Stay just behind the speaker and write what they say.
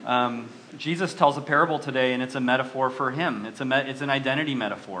Jesus tells a parable today, and it's a metaphor for him. It's an identity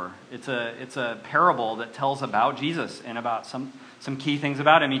metaphor. It's a parable that tells about Jesus and about some key things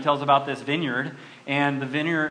about him. He tells about this vineyard, and the vineyard